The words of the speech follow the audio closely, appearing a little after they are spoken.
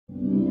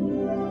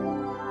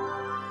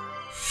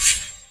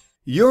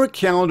Your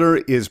calendar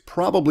is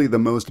probably the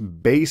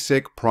most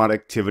basic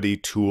productivity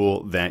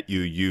tool that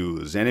you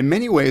use, and in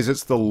many ways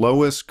it's the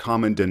lowest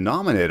common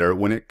denominator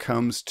when it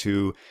comes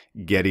to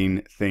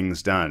getting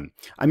things done.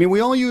 I mean, we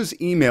all use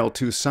email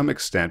to some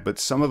extent, but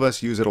some of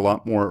us use it a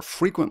lot more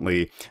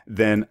frequently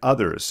than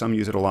others. Some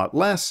use it a lot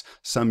less,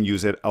 some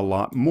use it a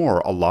lot more.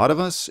 A lot of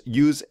us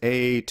use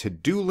a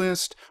to-do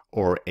list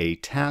or a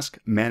task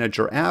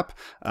manager app.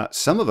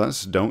 Some of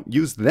us don't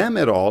use them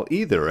at all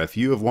either. If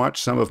you have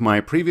watched some of my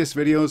previous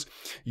videos,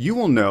 you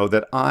will know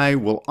that I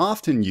will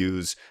often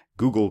use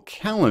Google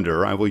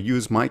Calendar. I will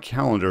use my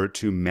calendar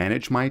to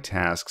manage my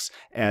tasks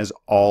as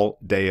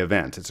all-day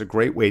events. It's a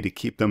great way to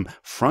keep them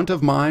front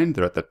of mind.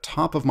 They're at the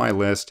top of my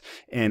list,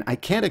 and I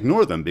can't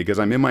ignore them because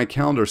I'm in my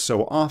calendar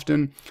so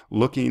often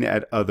looking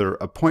at other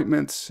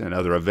appointments and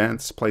other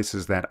events,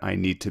 places that I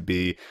need to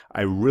be.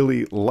 I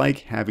really like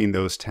having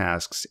those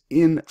tasks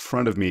in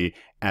front of me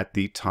at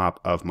the top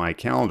of my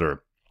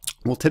calendar.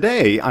 Well,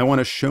 today I want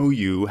to show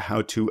you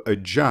how to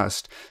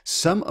adjust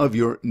some of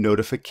your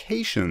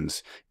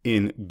notifications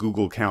in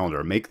Google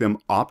Calendar. Make them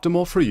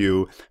optimal for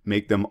you,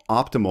 make them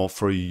optimal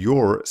for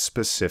your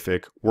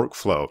specific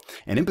workflow.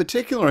 And in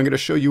particular, I'm going to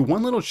show you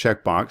one little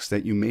checkbox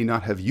that you may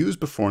not have used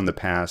before in the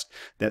past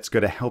that's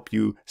going to help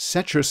you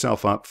set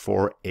yourself up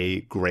for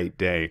a great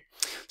day.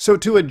 So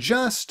to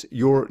adjust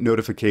your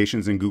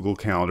notifications in Google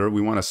Calendar,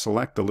 we want to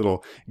select the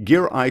little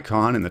gear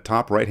icon in the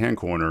top right-hand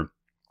corner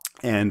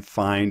and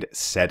find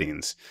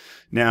Settings.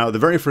 Now, the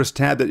very first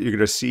tab that you're going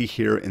to see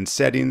here in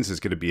Settings is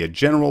going to be a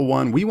general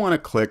one. We want to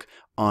click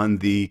on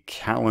the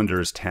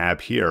Calendars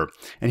tab here.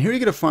 And here you're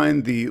going to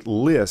find the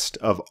list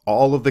of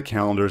all of the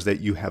calendars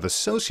that you have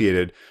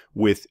associated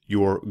with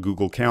your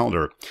Google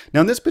Calendar. Now,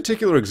 in this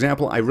particular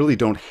example, I really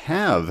don't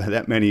have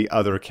that many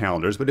other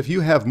calendars, but if you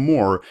have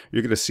more,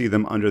 you're going to see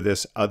them under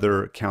this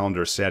other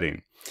calendar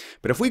setting.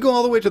 But if we go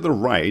all the way to the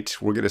right,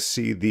 we're going to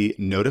see the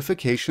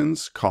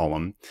Notifications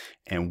column,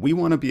 and we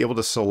want to be able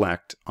to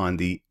select on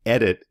the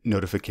Edit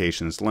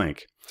Notifications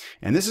link.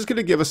 And this is going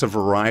to give us a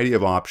variety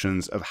of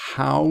options of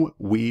how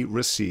we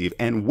receive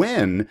and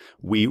when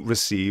we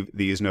receive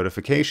these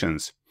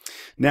notifications.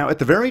 Now, at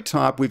the very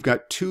top, we've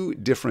got two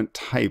different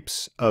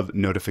types of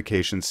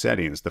notification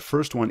settings. The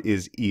first one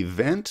is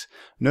Event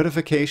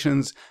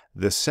Notifications.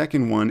 The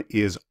second one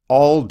is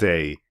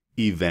All-Day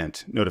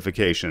Event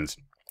Notifications.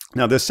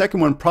 Now, the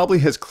second one probably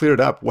has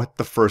cleared up what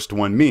the first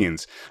one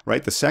means,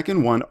 right? The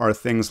second one are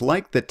things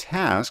like the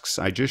tasks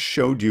I just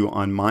showed you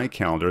on my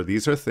calendar.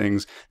 These are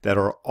things that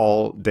are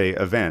all-day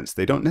events.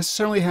 They don't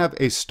necessarily have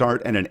a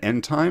start and an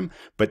end time,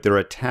 but they're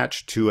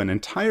attached to an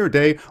entire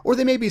day, or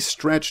they may be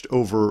stretched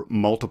over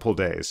multiple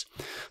days.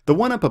 The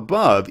one up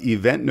above,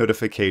 event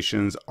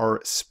notifications,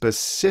 are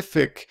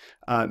specific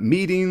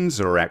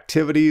meetings or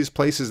activities,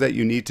 places that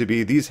you need to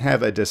be. These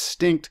have a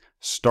distinct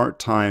start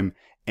time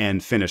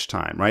and finish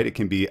time, right? It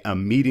can be a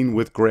meeting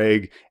with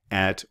Greg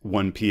at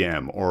 1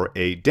 p.m. or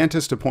a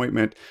dentist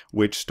appointment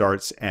which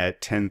starts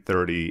at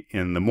 10:30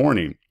 in the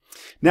morning.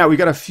 Now, we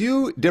got a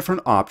few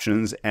different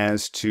options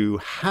as to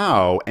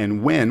how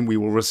and when we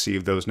will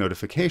receive those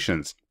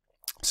notifications.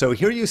 So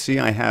here you see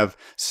I have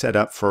set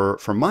up for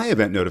my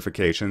event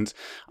notifications.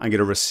 I'm going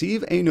to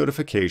receive a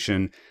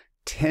notification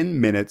 10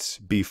 minutes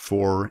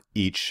before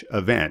each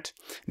event.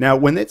 Now,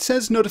 when it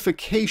says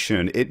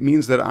notification, it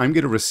means that I'm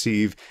going to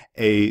receive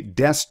a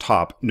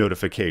desktop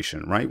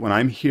notification, right? When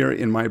I'm here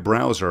in my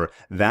browser,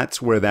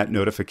 that's where that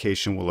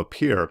notification will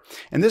appear.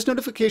 And this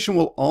notification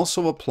will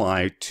also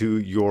apply to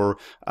your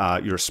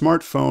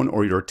smartphone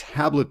or your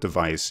tablet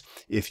device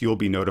if you'll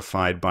be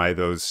notified by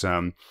those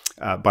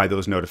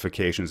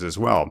notifications as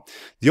well.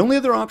 The only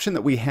other option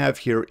that we have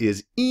here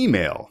is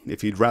email.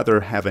 If you'd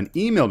rather have an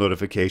email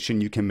notification,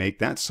 you can make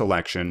that selection.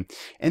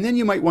 And then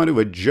you might want to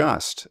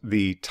adjust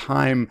the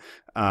time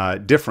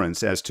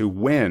difference as to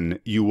when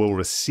you will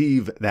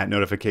receive that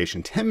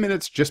notification. 10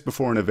 minutes just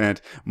before an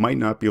event might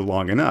not be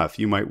long enough.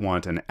 You might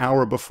want an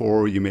hour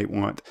before, you may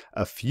want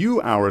a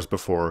few hours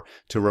before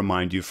to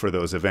remind you for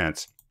those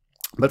events.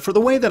 But for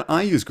the way that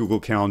I use Google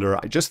Calendar,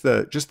 just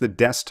the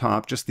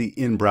desktop, just the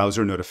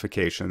in-browser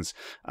notifications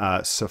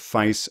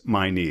suffice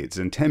my needs.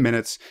 And 10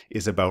 minutes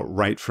is about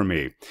right for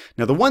me.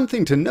 Now, the one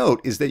thing to note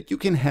is that you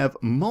can have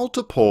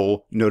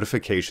multiple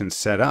notifications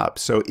set up.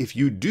 So if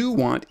you do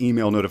want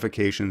email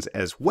notifications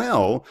as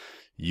well,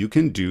 you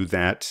can do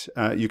that.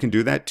 You can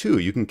do that too.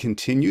 You can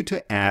continue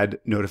to add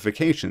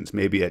notifications,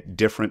 maybe at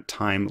different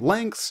time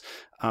lengths,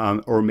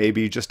 or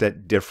maybe just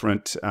at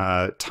different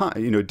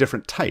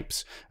different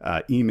types,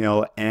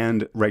 email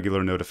and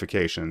regular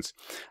notifications.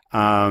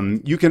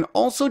 You can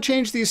also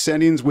change these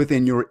settings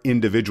within your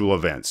individual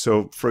events.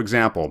 So, for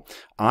example,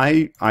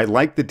 I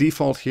like the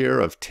default here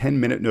of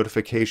 10-minute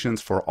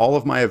notifications for all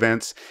of my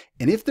events.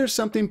 And if there's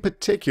something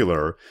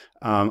particular,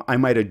 I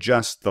might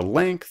adjust the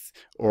length,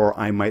 or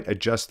I might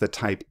adjust the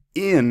type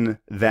in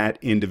that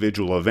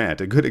individual event.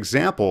 A good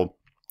example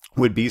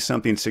would be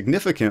something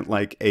significant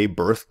like a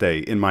birthday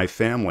in my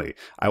family.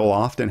 I will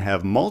often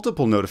have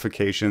multiple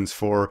notifications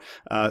for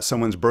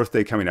someone's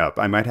birthday coming up.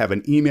 I might have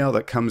an email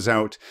that comes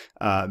out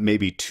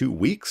maybe 2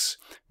 weeks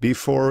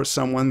before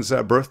someone's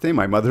birthday,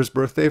 my mother's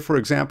birthday, for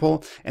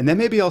example, and then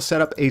maybe I'll set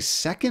up a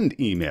second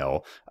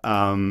email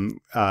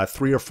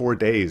 3 or 4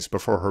 days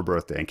before her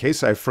birthday, in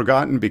case I've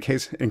forgotten,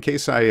 in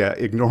case I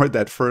ignored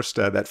that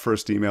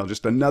first email.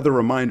 Just another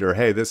reminder: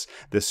 hey, this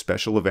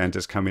special event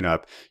is coming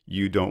up.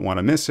 You don't want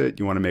to miss it.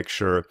 You want to make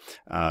sure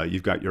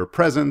you've got your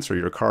presents or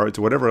your cards,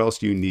 or whatever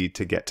else you need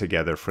to get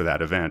together for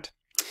that event.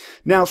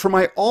 Now, for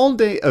my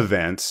all-day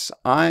events,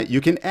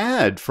 you can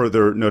add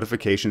further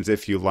notifications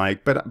if you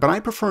like, but I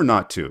prefer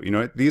not to. You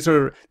know, these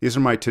are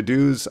my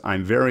to-dos.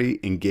 I'm very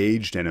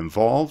engaged and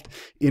involved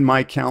in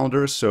my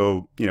calendar,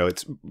 so you know,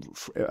 it's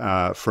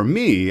for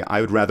me,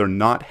 I would rather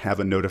not have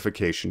a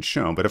notification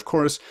shown. But of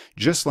course,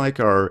 just like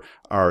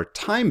our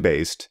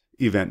time-based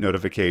event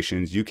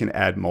notifications, you can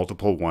add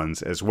multiple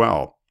ones as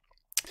well.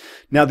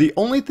 Now, the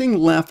only thing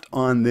left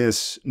on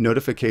this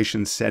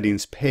notification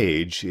settings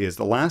page is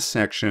the last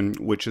section,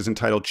 which is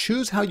entitled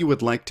Choose How You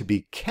Would Like to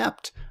Be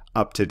Kept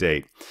Up to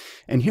Date.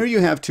 And here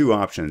you have two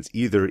options,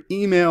 either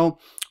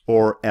email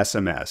or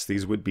SMS.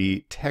 These would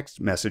be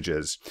text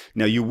messages.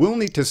 Now, you will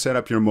need to set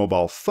up your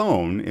mobile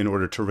phone in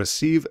order to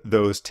receive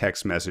those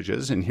text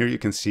messages. And here you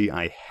can see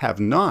I have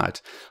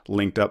not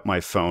linked up my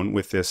phone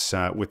with this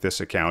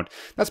account.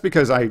 That's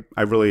because I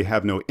really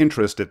have no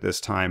interest at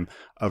this time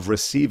of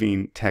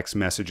receiving text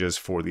messages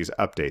for these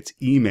updates.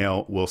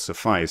 Email will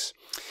suffice.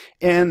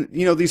 And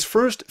you know, these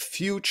first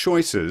few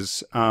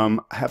choices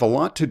have a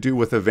lot to do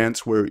with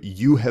events where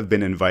you have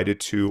been invited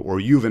to or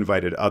you've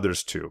invited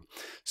others to.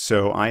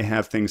 So I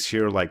have things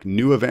here like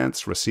new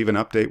events, receive an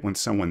update when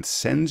someone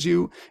sends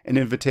you an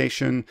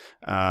invitation,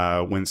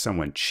 when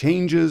someone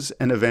changes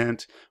an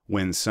event,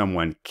 when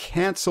someone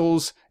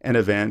cancels an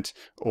event,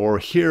 or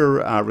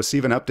here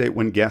receive an update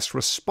when guests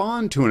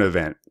respond to an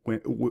event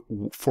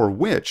for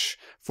which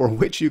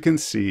you can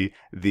see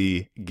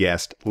the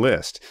guest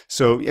list.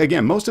 So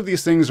again, most of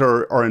these things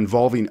are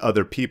involving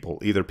other people,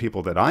 either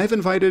people that I've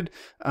invited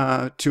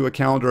to a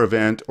calendar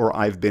event or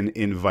I've been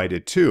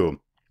invited to.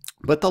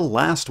 But the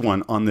last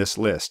one on this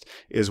list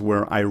is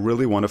where I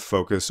really want to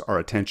focus our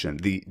attention,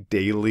 the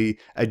daily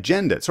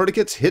agenda. It sort of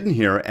gets hidden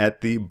here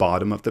at the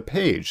bottom of the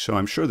page. So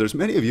I'm sure there's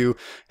many of you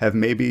have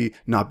maybe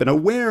not been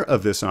aware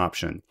of this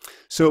option.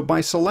 So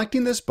by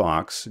selecting this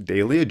box,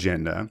 daily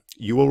agenda,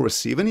 you will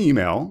receive an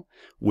email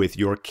with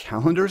your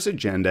calendar's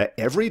agenda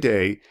every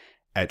day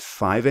at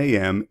 5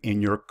 a.m.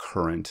 in your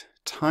current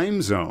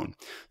time zone.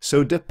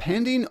 So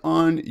depending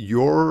on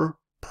your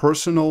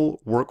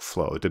personal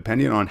workflow,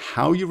 depending on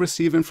how you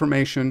receive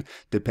information,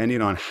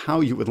 depending on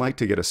how you would like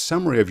to get a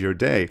summary of your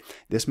day,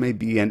 this may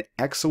be an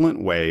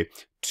excellent way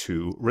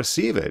to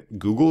receive it.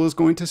 Google is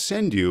going to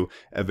send you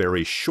a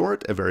very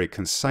short, a very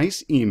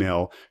concise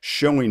email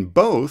showing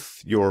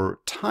both your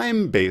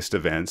time-based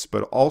events,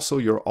 but also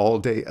your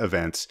all-day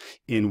events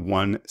in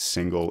one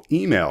single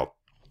email.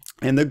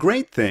 And the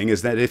great thing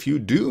is that if you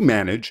do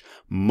manage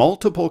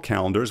multiple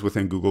calendars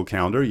within Google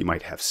Calendar, you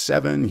might have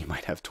 7, you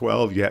might have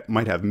 12, you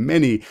might have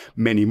many,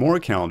 many more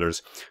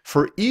calendars.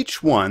 For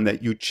each one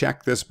that you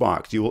check this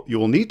box, you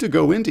will need to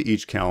go into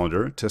each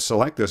calendar to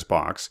select this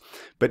box.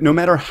 But no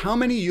matter how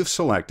many you've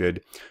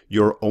selected,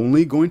 you're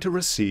only going to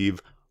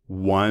receive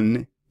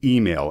one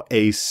email,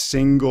 a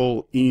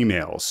single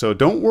email. So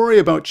don't worry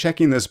about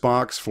checking this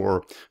box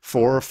for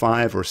 4 or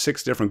 5 or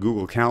 6 different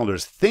Google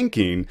Calendars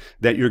thinking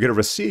that you're going to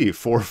receive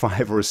 4 or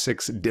 5 or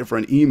 6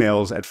 different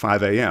emails at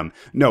 5 a.m.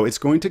 No, it's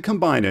going to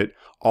combine it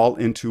all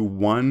into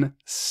one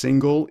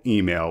single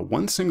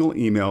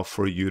email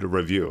for you to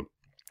review.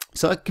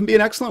 So it can be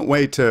an excellent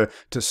way to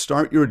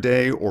start your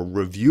day or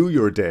review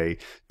your day,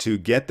 to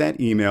get that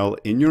email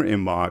in your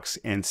inbox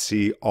and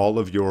see all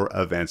of your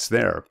events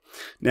there.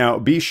 Now,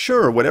 be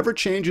sure, whatever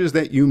changes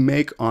that you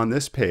make on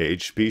this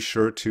page, be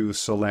sure to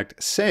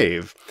select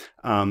Save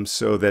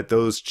so that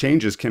those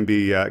changes can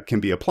be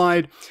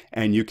applied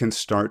and you can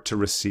start to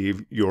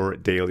receive your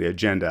daily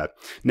agenda.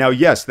 Now,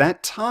 yes,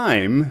 that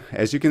time,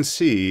 as you can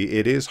see,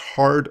 it is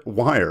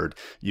hardwired.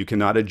 You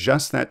cannot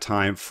adjust that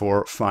time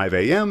for 5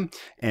 a.m.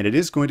 and it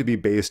is going to be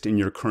based in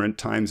your current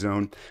time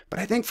zone. But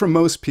I think for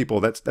most people,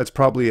 that's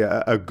probably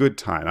a good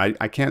time.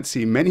 I can't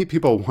see many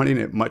people wanting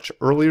it much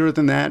earlier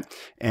than that.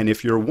 And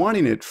if you're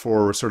wanting it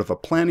for sort of a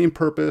planning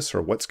purpose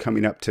or what's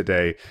coming up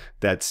today,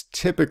 that's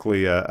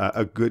typically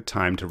a good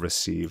time to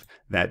receive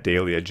that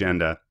daily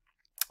agenda.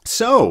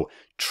 So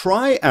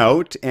try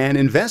out and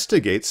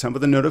investigate some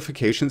of the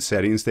notification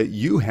settings that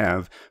you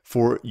have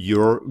for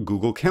your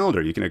Google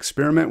Calendar. You can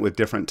experiment with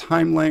different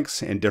time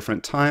lengths and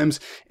different times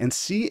and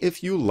see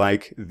if you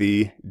like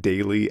the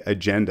daily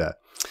agenda.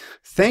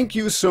 Thank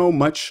you so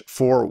much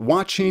for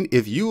watching.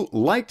 If you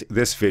liked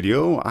this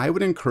video, I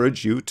would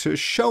encourage you to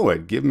show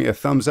it. Give me a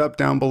thumbs up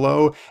down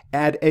below.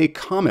 Add a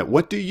comment.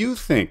 What do you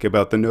think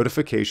about the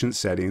notification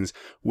settings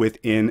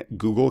within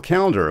Google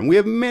Calendar? And we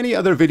have many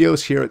other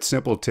videos here at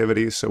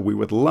Simpletivity, so we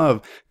would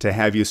love to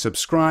have you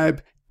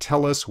subscribe.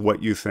 Tell us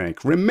what you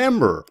think.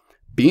 Remember,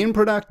 being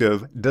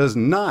productive does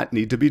not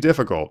need to be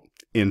difficult.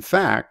 In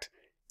fact,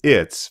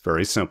 it's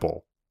very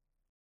simple.